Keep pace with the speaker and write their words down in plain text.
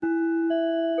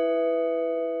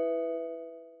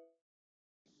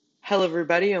Hello,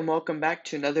 everybody, and welcome back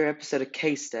to another episode of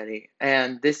Case Study.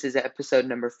 And this is episode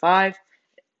number 5.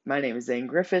 My name is Zane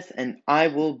Griffith, and I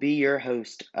will be your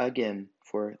host again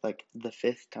for the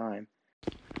 5th time.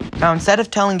 Now, instead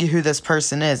of telling you who this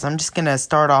person is, I'm just going to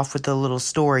start off with a little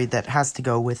story that has to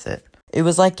go with it. It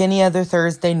was like any other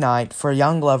Thursday night for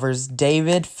young lovers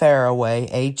David Faraway,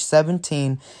 age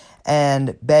 17,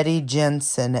 and Betty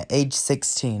Jensen, age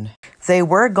 16. They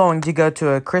were going to go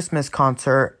to a Christmas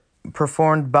concert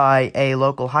performed by a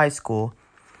local high school,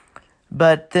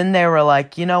 but then they were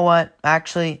like, you know what,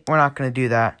 actually, we're not going to do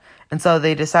that. And so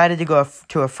they decided to go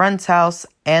to a friend's house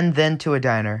and then to a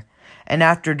diner. And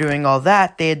after doing all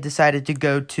that, they had decided to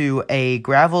go to a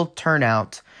gravel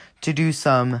turnout to do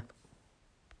some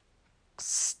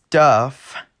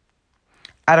stuff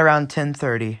at around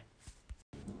 10:30.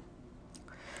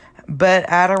 But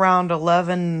at around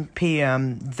 11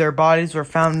 p.m., their bodies were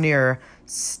found near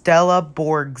Stella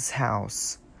Borg's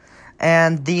house.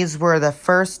 And these were the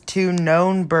first 2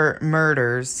 known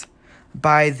murders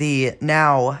by the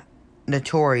now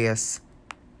notorious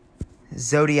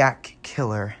Zodiac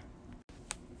Killer.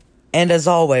 And as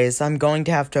always, I'm going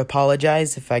to have to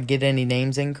apologize if I get any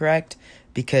names incorrect,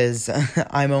 because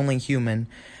I'm only human.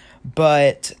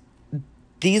 But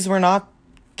these were not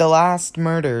the last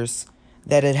murders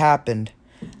that had happened.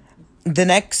 The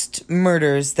next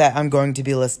murders that I'm going to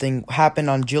be listing happened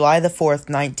on July the 4th,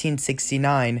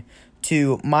 1969,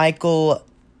 to Michael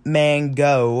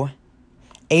Mango,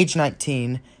 age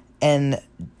 19, and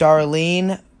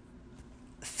Darlene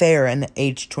Ferrin,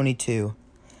 age 22.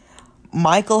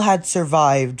 Michael had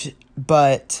survived,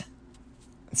 but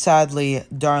sadly,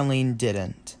 Darlene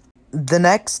didn't. The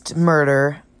next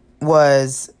murder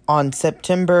was on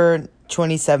September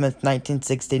 27th,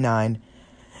 1969.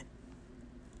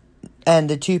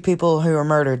 And the 2 people who were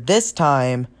murdered this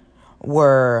time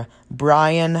were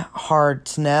Brian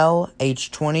Hartnell,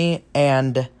 age 20,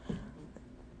 and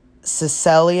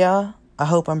Cecilia, I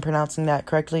hope I'm pronouncing that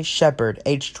correctly, Shepard,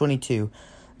 age 22.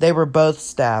 They were both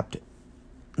stabbed.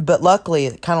 But luckily,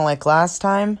 kind of like last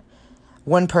time,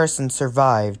 one person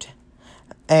survived.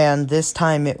 And this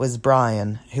time it was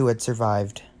Brian who had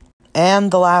survived.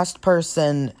 And the last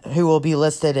person who will be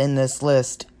listed in this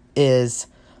list is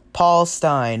Paul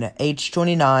Stine, age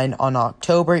 29, on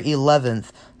October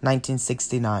 11th,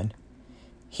 1969.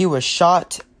 He was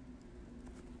shot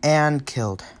and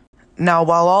killed. Now,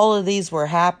 while all of these were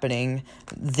happening,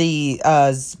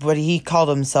 what he called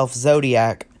himself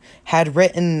Zodiac had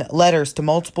written letters to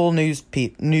multiple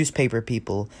newspaper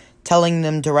people, telling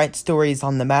them to write stories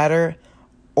on the matter,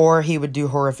 or he would do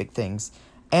horrific things.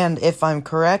 And if I'm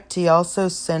correct, he also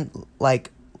sent,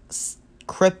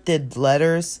 cryptid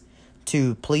letters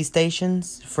to police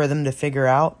stations for them to figure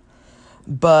out.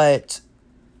 But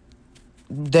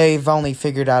they've only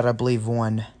figured out, I believe,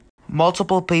 one.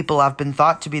 Multiple people have been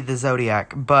thought to be the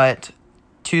Zodiac, but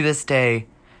to this day,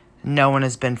 no one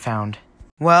has been found.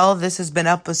 Well, this has been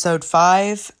episode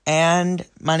 5, and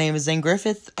my name is Zane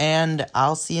Griffith, and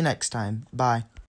I'll see you next time. Bye.